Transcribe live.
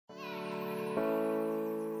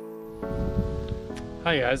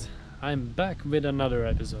Hi guys, I'm back with another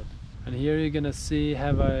episode, and here you're gonna see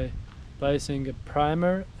have I placing a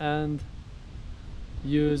primer and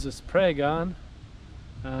use a spray gun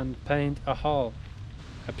and paint a hull.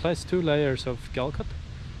 I placed 2 layers of gel coat,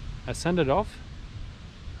 I sand it off,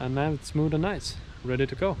 and now it's smooth and nice, ready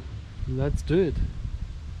to go. Let's do it.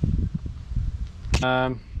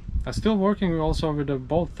 I'm still working also with the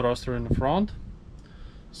bolt thruster in the front,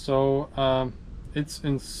 so the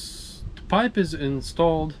pipe is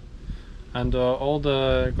installed and all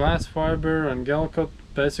the glass fiber and gel coat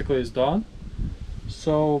basically is done.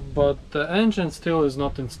 So, but the engine still is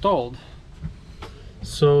not installed.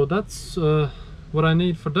 So that's what I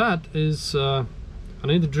need for that is I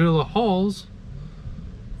need to drill the holes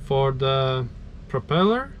for the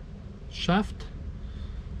propeller shaft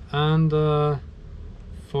and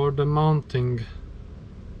for the mounting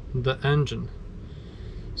the engine.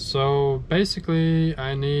 So basically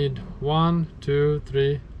I need 1, 2,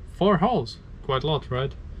 3, 4 holes. Quite a lot,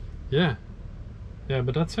 right? Yeah,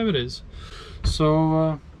 but that's how it is.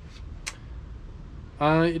 So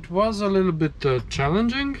it was a little bit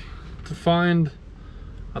challenging to find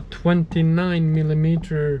a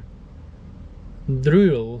 29mm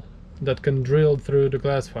drill that can drill through the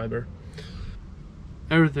glass fiber.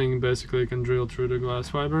 Everything basically can drill through the glass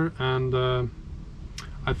fiber, and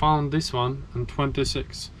I found this one in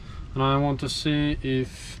 26, and I want to see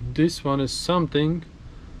if this one is something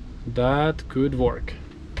that could work.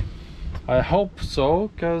 I hope so,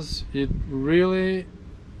 because it really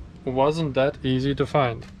wasn't that easy to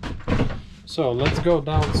find. So let's go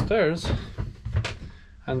downstairs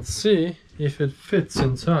and see if it fits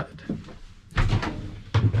inside.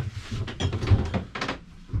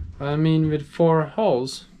 I mean, with 4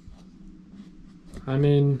 holes, I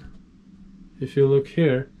mean, if you look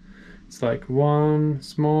here, it's like 1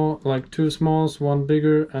 small, like 2 smalls, 1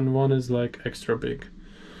 bigger, and 1 is like extra big.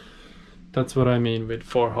 That's what I mean with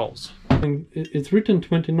 4 holes. And it's written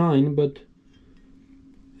 29, but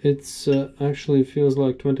it's actually feels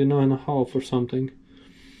like 29.5 or something.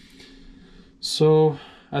 So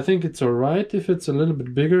I think it's alright if it's a little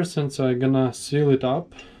bit bigger, since I'm gonna seal it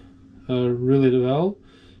up really well.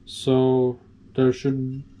 So that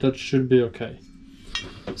should be okay.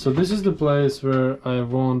 So this is the place where I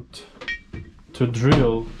want to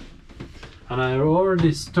drill, and I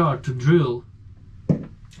already start to drill.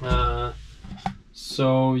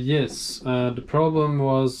 So yes, the problem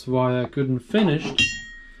was why I couldn't finish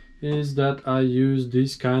is that I use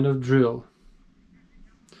this kind of drill,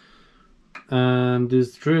 and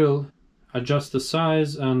this drill adjusts the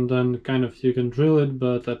size and then kind of you can drill it,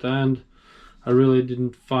 but at the end I really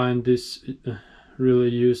didn't find this really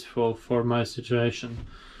useful for my situation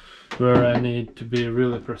where I need to be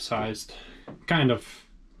really precise, kind of,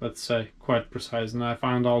 let's say, quite precise. And I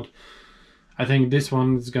found out I think this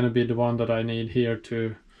one is gonna be the one that I need here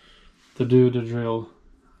to do the drill,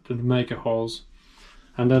 to make the holes.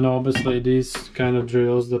 And then obviously these kind of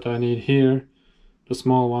drills that I need here, the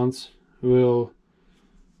small ones,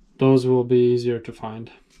 those will be easier to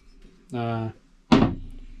find.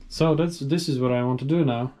 So this is what I want to do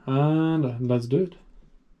now, and let's do it.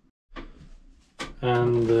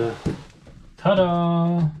 And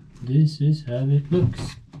ta-da! This is how it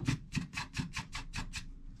looks.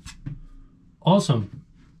 Awesome!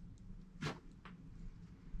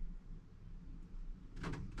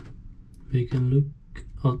 We can look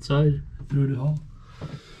outside through the hole.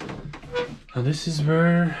 And this is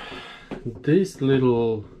where this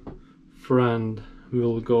little friend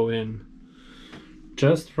will go in.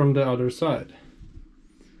 Just from the other side.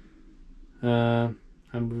 I'm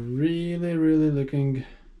really looking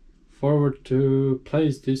forward to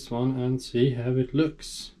place this one and see how it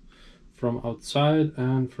looks from outside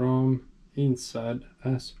and from inside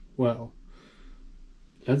as well.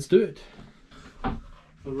 Let's do it.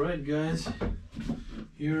 Alright guys,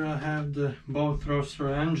 here I have the bolt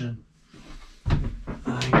thruster engine.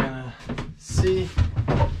 I'm gonna see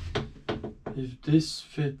if this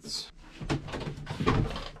fits.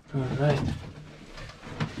 Alright.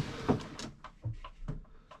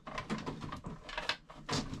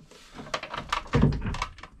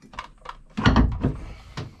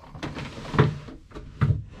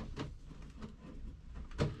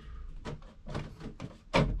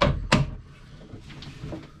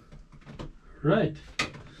 Right.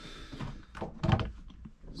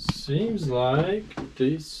 Seems like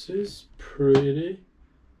this is pretty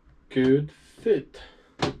good fit.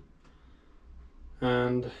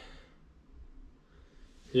 And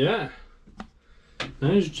yeah,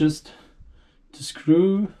 now it's just to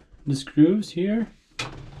screw the screws here,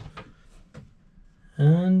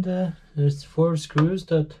 and there's 4 screws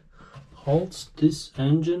that holds this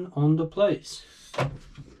engine on the place,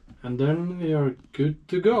 and then we are good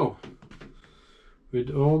to go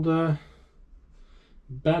with all the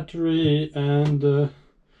battery and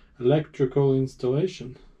electrical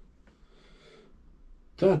installation.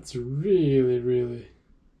 That's really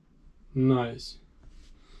nice.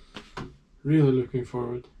 Really looking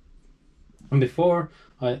forward. And before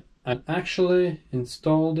I actually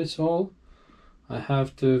install this all, I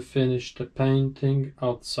have to finish the painting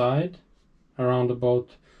outside around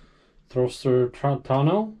about thruster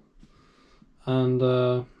tunnel, and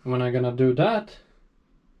when I'm gonna do that,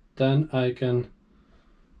 then I can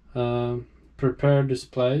prepare this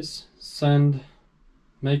place,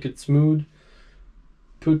 make it smooth,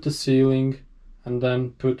 put the ceiling, and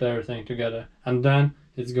then put everything together, and then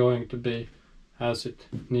it's going to be as it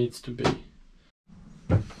needs to be.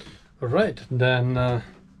 Alright, then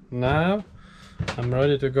now I'm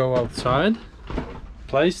ready to go outside,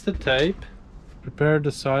 place the tape, prepare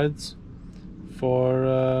the sides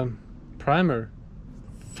for primer.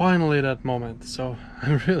 Finally that moment, so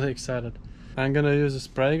I'm really excited. I'm gonna use a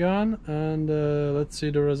spray gun and let's see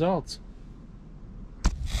the results.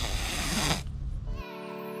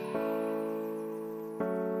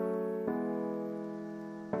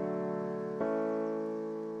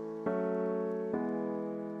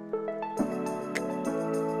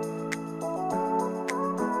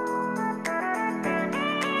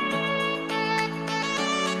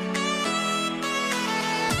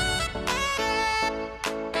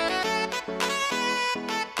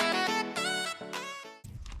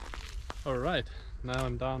 Alright, now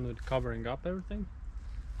I'm done with covering up everything.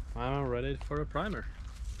 I'm ready for a primer.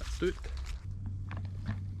 Let's do it.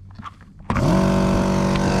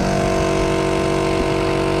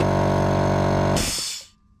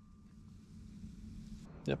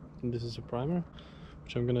 Yep, and this is a primer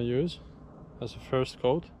which I'm gonna use as a first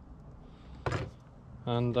coat.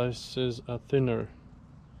 And this is a thinner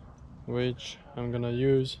which I'm gonna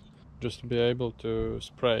use just to be able to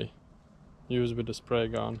use with the spray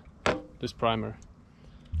gun this primer.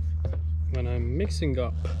 When I'm mixing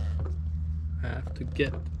up, I have to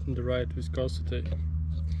get the right viscosity,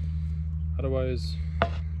 otherwise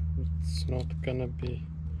it's not gonna be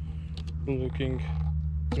looking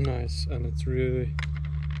nice, and it's really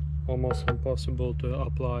almost impossible to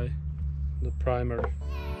apply the primer.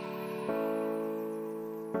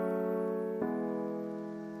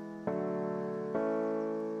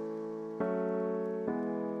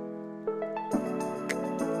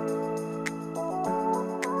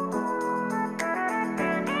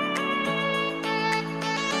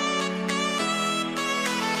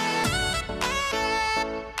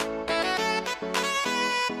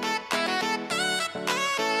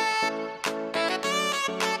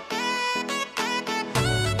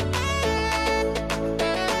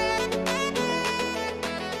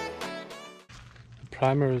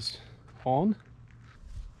 Primer is on.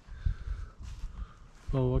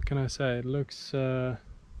 Well, what can I say? It looks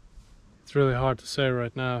it's really hard to say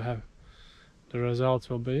right now how the results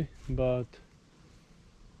will be, but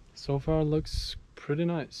so far it looks pretty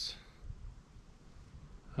nice.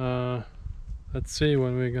 Let's see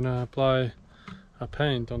when we're gonna apply a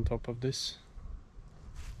paint on top of this.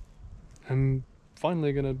 I'm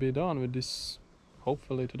finally gonna be done with this,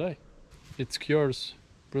 hopefully today. It cures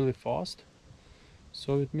really fast,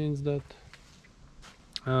 so it means that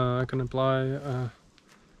I can apply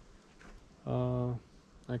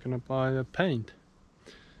a paint,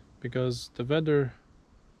 because the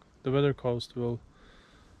weather coast will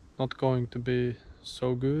not going to be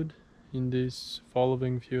so good in these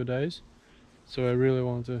following few days, so I really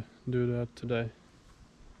want to do that today,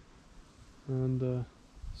 and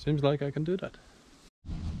seems like I can do that.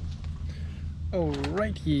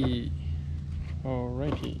 Alrighty.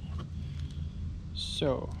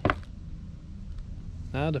 So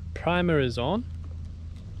now the primer is on,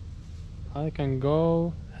 I can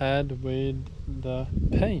go ahead with the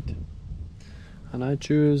paint, and I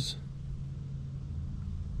choose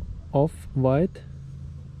Off-White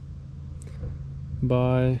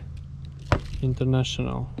by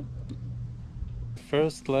International.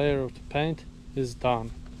 First layer of the paint is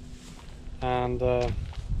done, and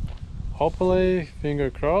hopefully, finger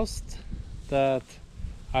crossed, that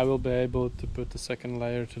I will be able to put the second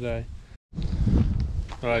layer today.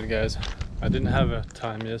 Alright guys, I didn't have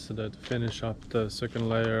time yesterday to finish up the second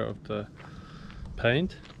layer of the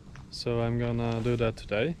paint, so I'm gonna do that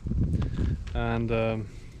today. And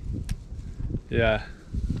yeah,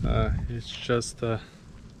 it's just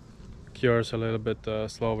cures a little bit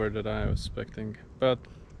slower than I was expecting, but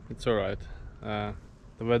it's alright. The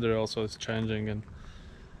weather also is changing,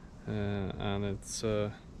 and it's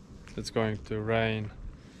it's going to rain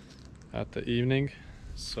at the evening,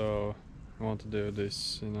 so I want to do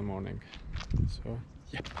this in the morning. So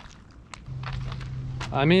yeah,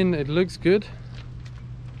 I mean, it looks good,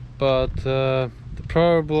 but the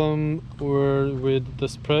problem with the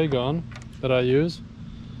spray gun that I use,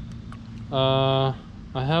 I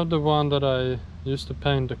have the one that I used to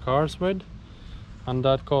paint the cars with, and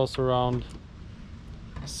that costs around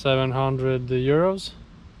 700 euros.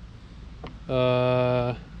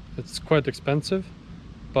 It's quite expensive,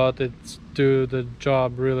 but it's do the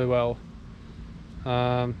job really well.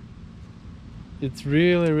 It's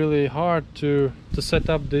really hard to set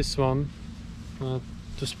up this one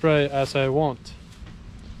to spray as I want,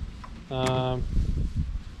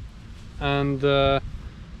 and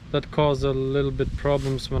that caused a little bit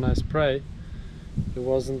problems when I spray. It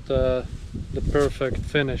wasn't the perfect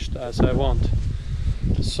finished as I want.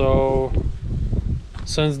 So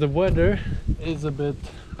since the weather is a bit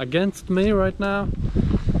against me right now,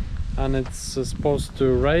 and it's supposed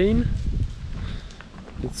to rain,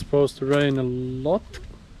 it's supposed to rain a lot,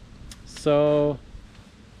 so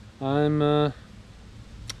I'm a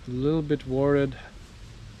little bit worried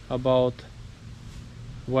about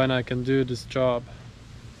when I can do this job,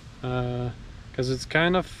 because it's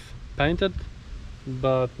kind of painted,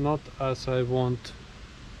 but not as I want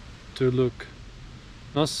to look.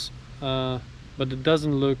 But it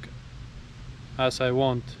doesn't look as I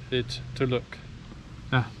want it to look.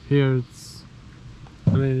 Here it's,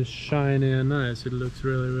 I mean, it's shiny and nice. It looks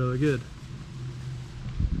really good.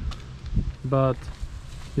 But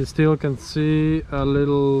you still can see a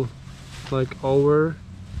little like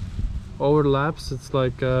overlaps. It's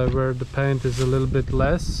like where the paint is a little bit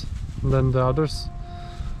less than the others,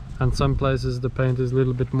 and some places the paint is a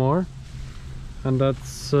little bit more, and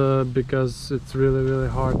that's because it's really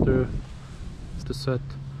hard to set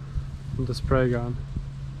the spray gun.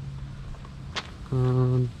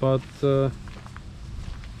 And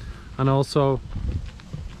also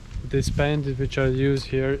this paint which I use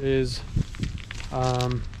here is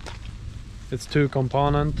it's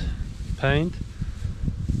 2-component paint,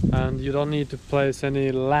 and you don't need to place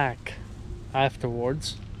any lac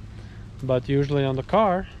afterwards, but usually on the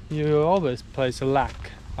car you always place a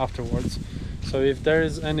lac afterwards. So if there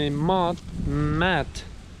is any matte,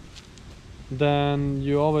 then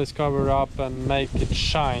you always cover up and make it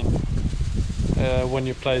shine when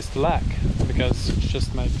you place the lac, because it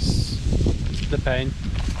just makes the paint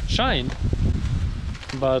shine.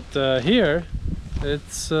 But here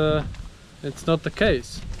it's not the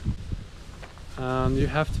case, and you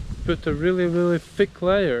have to put a really thick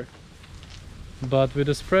layer. But with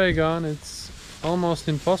a spray gun it's almost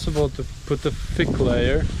impossible to put a thick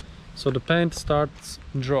layer, so the paint starts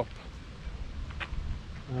drop.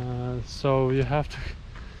 So you have to,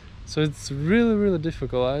 so it's really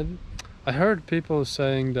difficult. I heard people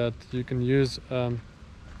saying that you can use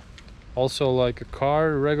also like a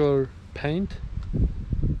car regular paint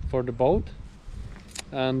for the boat,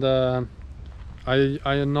 and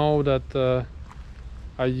I know that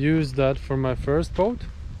I used that for my first boat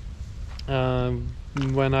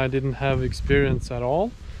when I didn't have experience at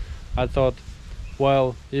all. I thought,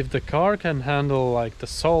 well, if the car can handle like the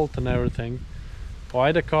salt and everything,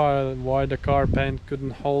 why the car paint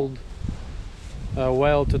couldn't hold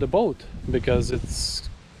well to the boat? Because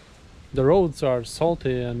the roads are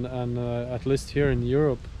salty, and at least here in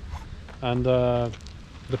Europe, and the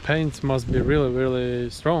paints must be really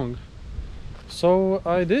strong. So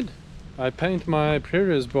I did. I paint my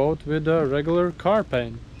previous boat with a regular car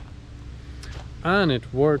paint, and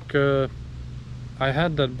it worked. I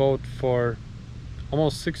had that boat for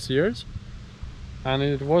almost 6 years, and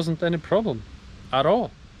it wasn't any problem at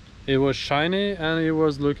all. It was shiny and it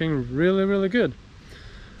was looking really good.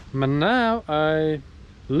 But now I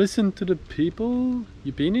listened to the people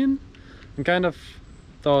opinion and kind of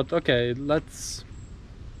thought, okay, let's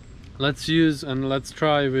use and let's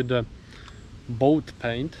try with the boat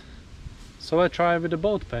paint. So I try with the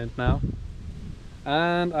boat paint now,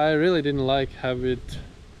 and I really didn't like how it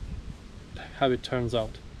turns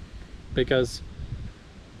out, because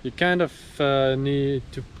you kind of need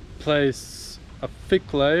to place a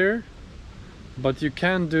thick layer, but you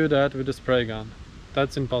can't do that with a spray gun.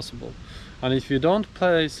 That's impossible. And if you don't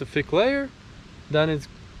place a thick layer, then it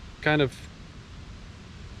kind of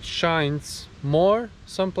shines more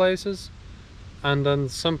some places, and then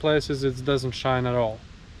some places it doesn't shine at all.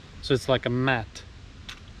 So it's like a matte.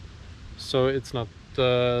 So it's not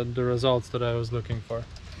the results that I was looking for.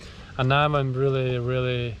 And now I'm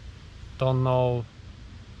really don't know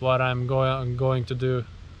what I'm going to do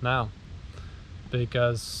now,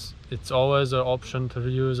 because it's always an option to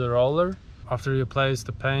use a roller. after you place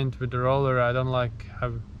the paint with the roller, I don't like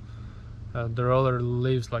have the roller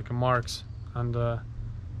leaves like marks, and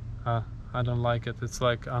I don't like it. It's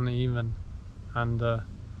like uneven, and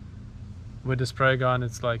with the spray gun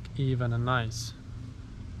it's like even and nice.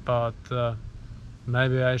 But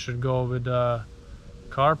maybe I should go with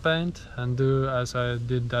car paint and do as I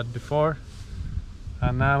did that before.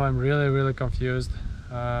 And now I'm really confused.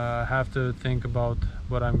 I have to think about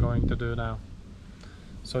what I'm going to do now.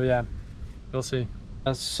 So yeah, we'll see.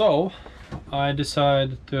 So I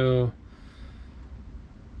decided to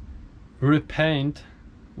repaint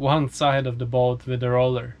one side of the boat with the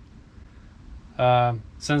roller.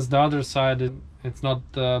 Since the other side it's not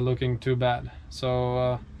looking too bad.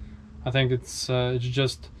 So I think it's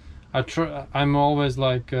just I'm always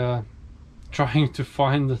like trying to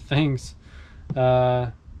find the things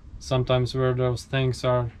sometimes where those things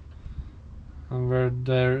are, and where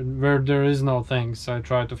there is no things, I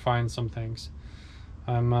try to find some things.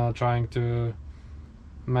 I'm trying to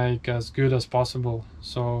make as good as possible,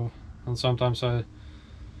 so, and sometimes I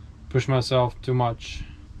push myself too much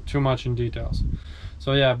in details.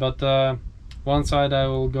 So yeah, but one side I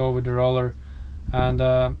will go with the roller, and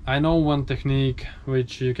I know one technique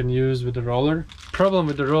which you can use with the roller. Problem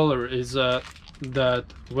with the roller is that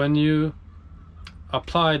when you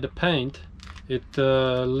apply the paint, it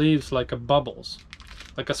leaves like a bubbles,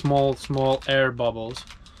 like a small air bubbles,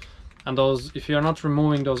 and those, if you're not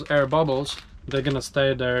removing those air bubbles, they're gonna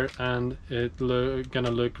stay there, and gonna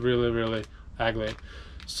look really ugly.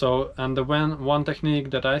 So, and the one technique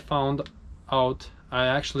that I found out, I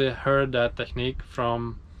actually heard that technique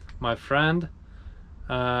from my friend,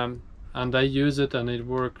 and they use it and it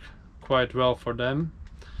worked quite well for them.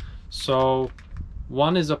 So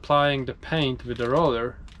one is applying the paint with the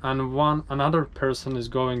roller, and another person is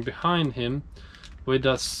going behind him with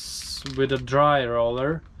a dry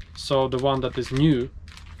roller, so the one that is new,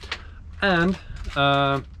 and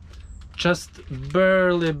just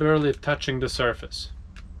barely touching the surface,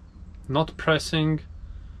 not pressing,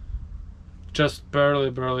 just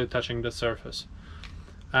barely touching the surface.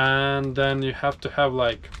 And then you have to have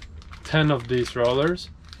like 10 of these rollers,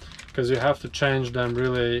 because you have to change them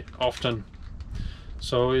really often.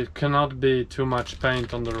 So it cannot be too much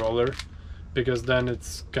paint on the roller, because then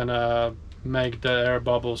it's gonna make the air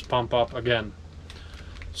bubbles pump up again.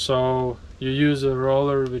 So you use a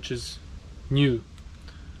roller which is new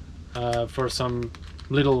for some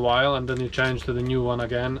little while, and then you change to the new one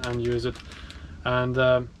again and use it. And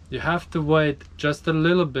you have to wait just a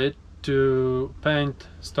little bit to paint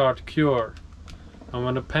start cure. And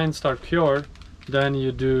when the paint start cure, then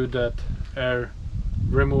you do that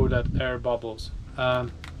remove that air bubbles.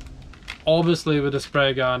 Obviously with the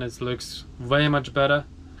spray gun it looks way much better.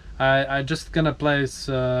 I just gonna place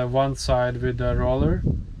one side with the roller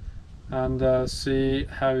and see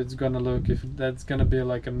how it's gonna look. If that's gonna be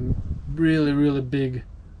like a really big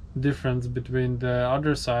difference between the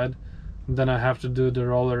other side, then I have to do the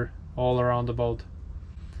roller all around the boat.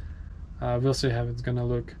 We'll see how it's gonna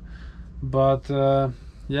look. But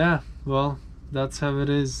yeah, well, that's how it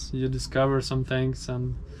is. You discover some things,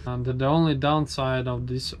 and the only downside of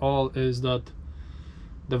this all is that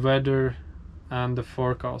the weather and the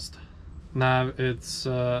forecast. Now it's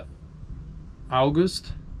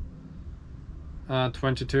August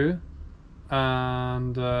 22,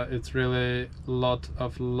 and it's really lot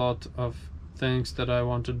of things that I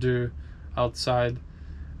want to do outside,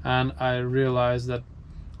 and I realize that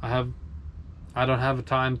I don't have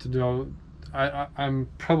time to do. I'm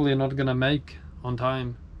probably not gonna make on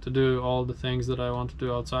time to do all the things that I want to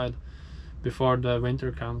do outside before the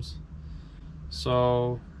winter comes.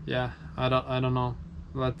 So yeah, I don't know.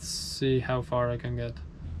 Let's see how far I can get.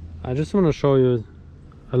 I just want to show you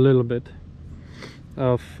a little bit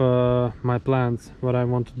of my plans, what I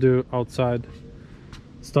want to do outside,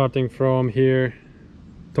 starting from here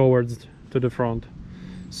towards to the front.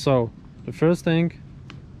 So the first thing,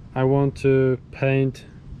 I want to paint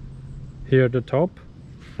here the top,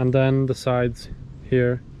 and then the sides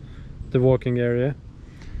here, the walking area,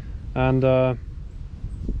 and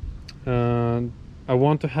I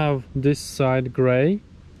want to have this side gray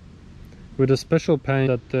with a special paint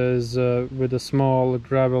that is with a small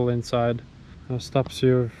gravel inside, stops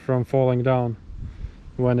you from falling down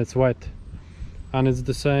when it's wet, and it's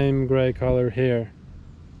the same gray color here.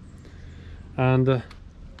 And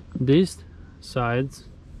these sides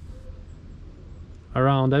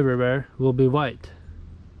around everywhere will be white.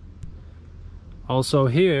 Also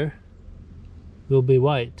here will be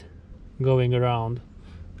white going around,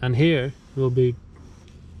 and here will be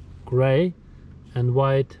gray and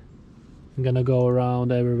white. I'm gonna go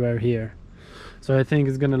around everywhere here. So I think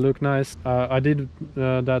it's gonna look nice. I did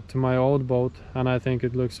that to my old boat, and I think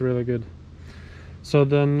it looks really good. So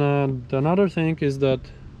then the another thing is that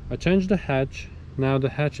I changed the hatch. Now the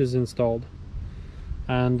hatch is installed,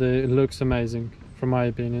 and it looks amazing from my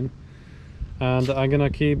opinion. And I'm gonna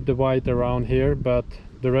keep the white around here, but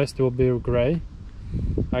the rest will be gray.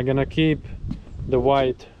 I'm gonna keep the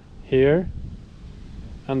white here,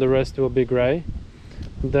 and the rest will be gray.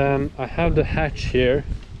 Then I have the hatch here,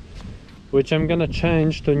 which I'm gonna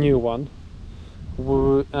change to a new one,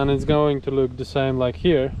 and it's going to look the same like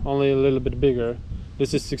here, only a little bit bigger.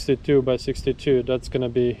 This is 62 by 62, that's gonna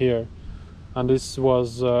be here, and this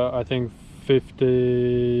was I think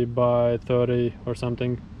 50 by 30 or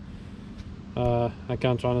something. I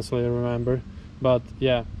can't honestly remember, but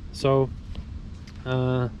yeah. So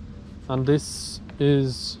and this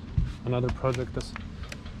is another project.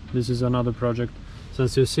 This is another project.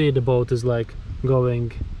 Since you see the boat is like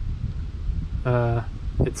going,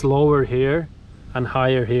 it's lower here and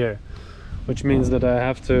higher here, which means that I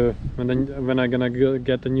have to, when I'm gonna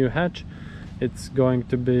get a new hatch, it's going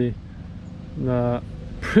to be a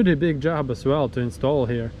pretty big job as well to install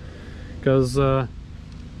here, because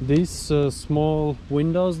these small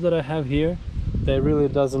windows that I have here, they really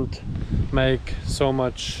doesn't make so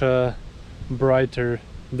much brighter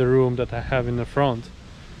the room that I have in the front.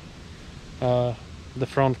 The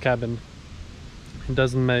front cabin, it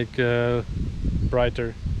doesn't make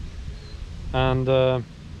brighter, and the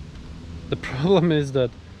problem is that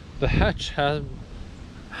the hatch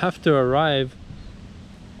have to arrive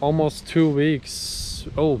almost 2 weeks,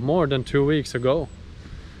 more than 2 weeks ago,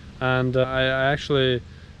 and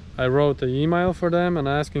I wrote an email for them and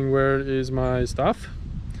asking where is my stuff,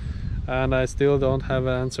 and I still don't have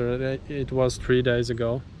an answer. It was 3 days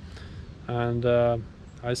ago, and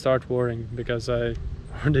I start worrying because I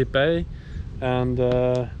already pay, and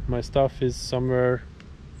my stuff is somewhere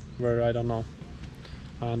where I don't know,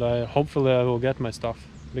 and hopefully I will get my stuff,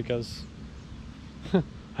 because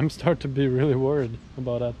I'm starting to be really worried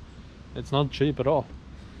about that. It's not cheap at all.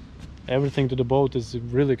 Everything to the boat is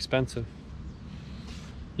really expensive.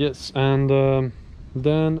 Yes, and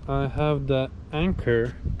then I have the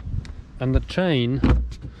anchor and the chain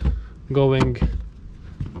going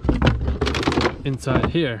inside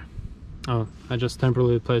here. Oh, I just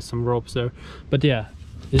temporarily placed some ropes there, but yeah,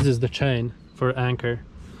 this is the chain for anchor.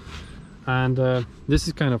 And this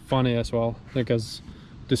is kind of funny as well, because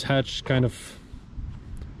this hatch kind of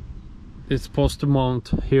is supposed to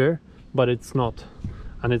mount here, but it's not,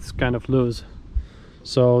 and it's kind of loose.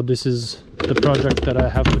 So this is the project that I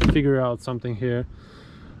have to figure out something here.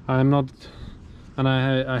 I'm not, and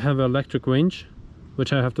I have an electric winch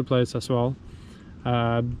which I have to place as well.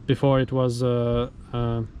 Before it was the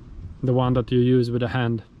one that you use with a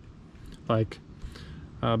hand, like,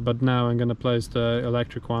 but now I'm gonna place the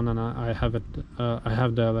electric one, and I have it. I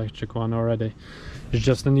have the electric one already. It's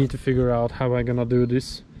just I need to figure out how I'm gonna do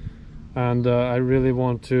this, and I really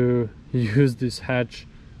want to use this hatch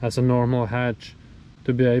as a normal hatch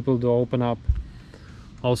to be able to open up.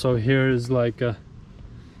 Also, here is like a,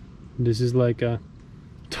 this is like a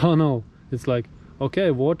tunnel. It's like, okay,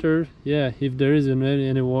 water, yeah, if there isn't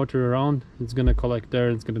any water around, it's gonna collect there,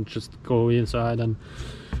 it's gonna just go inside, and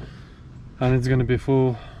it's gonna be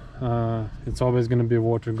full. It's always gonna be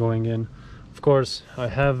water going in. Of course, I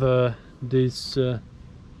have this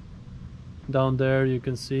down there, you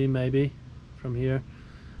can see maybe from here.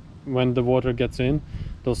 When the water gets in,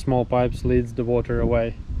 those small pipes leads the water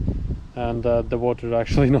away, and the water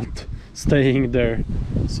actually not staying there,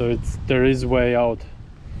 so there is way out.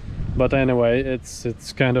 But anyway,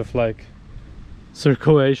 it's kind of like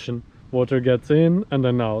circulation. Water gets in and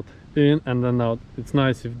then out, in and then out. It's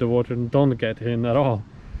nice if the water don't get in at all,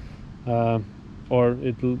 or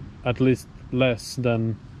it'll at least less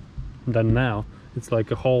than now. It's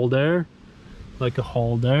like a hole there, like a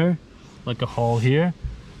hole there, like a hole here,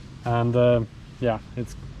 and yeah,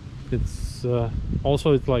 it's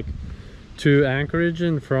also it's like 2 anchorage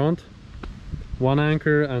in front, 1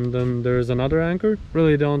 anchor, and then there's another anchor.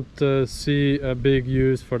 Really don't see a big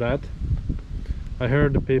use for that. I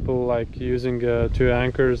heard the people like using 2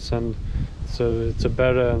 anchors, and so it's a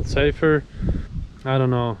better and safer. I don't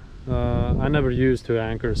know. I never used 2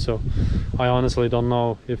 anchors, so I honestly don't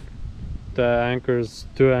know if the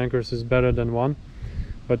 2 anchors is better than 1.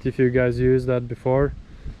 But if you guys use that before,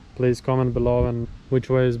 please comment below and which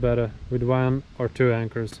way is better, with 1 or 2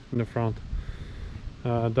 anchors in the front.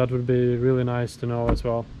 That would be really nice to know as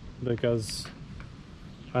well, because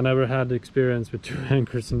I never had experience with 2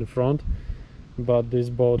 anchors in the front, but this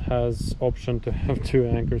boat has option to have 2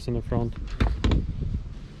 anchors in the front.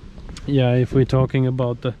 Yeah, if we're talking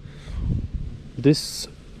about the this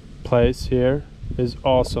place here is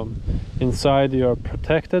awesome. Inside you're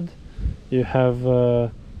protected, you have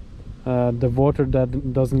the water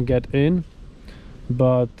that doesn't get in,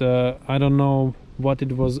 but I don't know what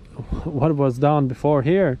was done before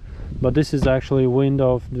here, but this is actually a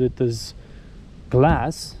window with this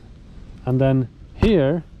glass, and then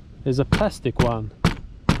here is a plastic one.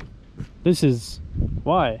 This is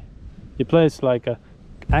why you place like a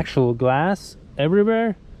actual glass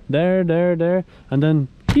everywhere, there, and then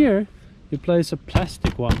here you place a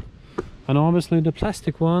plastic one, and obviously the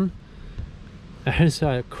plastic one has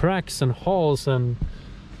cracks and holes, and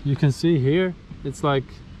you can see here it's like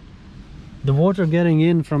the water getting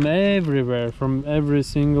in from everywhere, from every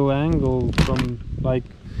single angle, from like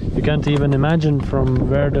you can't even imagine from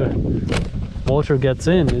where the water gets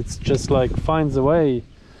in. It's just like finds a way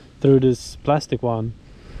through this plastic one,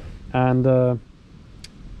 and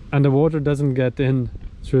the water doesn't get in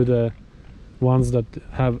through the ones that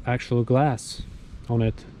have actual glass on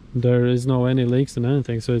it. There is no any leaks and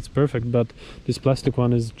anything, so it's perfect. But this plastic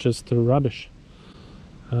one is just rubbish,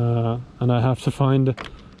 and I have to find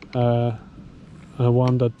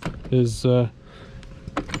one that is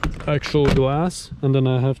actual glass, and then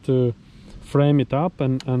I have to frame it up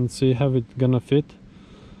and see how it's gonna fit,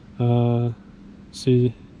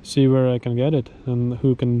 see where I can get it and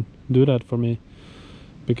who can do that for me,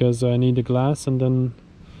 because I need the glass, and then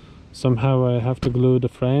somehow I have to glue the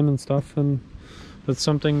frame and stuff, and that's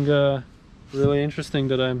something really interesting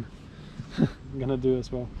that I'm gonna do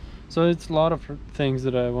as well. So it's a lot of things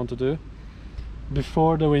that I want to do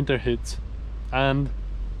before the winter hits, and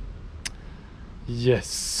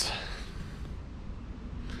yes,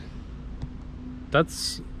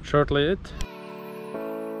 that's shortly it.